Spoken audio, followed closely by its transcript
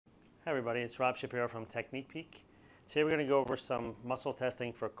everybody, it's Rob Shapiro from Technique Peak. Today we're going to go over some muscle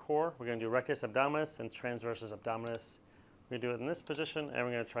testing for core. We're going to do rectus abdominis and transverse abdominis. We're going to do it in this position and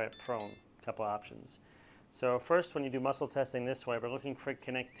we're going to try it prone, a couple options. So first, when you do muscle testing this way, we're looking for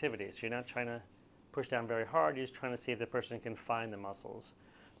connectivity. So you're not trying to push down very hard, you're just trying to see if the person can find the muscles.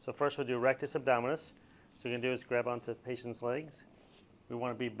 So first we'll do rectus abdominis. So what you're going to do is grab onto the patient's legs. We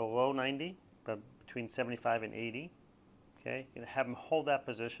want to be below 90, but between 75 and 80. Okay, you're going to have them hold that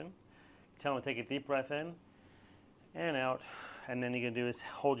position. Tell them to take a deep breath in and out, and then you're going to do is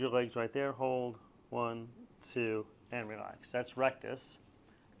hold your legs right there. Hold, 1, 2, and relax. That's rectus.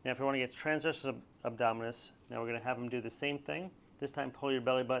 Now if you want to get transverse abdominis, now we're going to have them do the same thing. This time pull your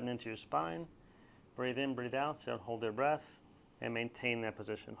belly button into your spine. Breathe in, breathe out, so don't hold their breath, and maintain that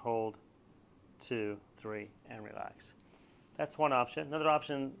position. Hold, 2, 3, and relax. That's one option. Another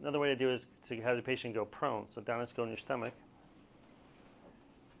option, another way to do it is to have the patient go prone. So down, let's go in your stomach.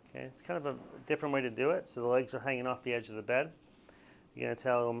 Okay, it's kind of a different way to do it. So the legs are hanging off the edge of the bed. You're going to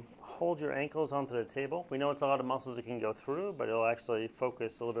tell them, hold your ankles onto the table. We know it's a lot of muscles it can go through, but it'll actually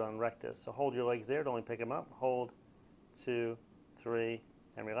focus a little bit on rectus. So hold your legs there, don't only pick them up. Hold, 2, 3,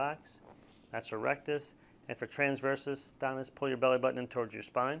 and relax. That's for rectus. And for transverse abdominis, pull your belly button in towards your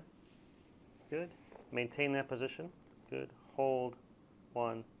spine. Good. Maintain that position. Good. Hold,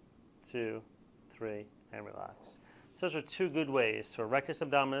 1, 2, 3, and relax. So those are two good ways for rectus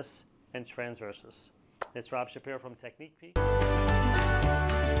abdominis and transversus. It's Rob Shapiro from Technique Peak.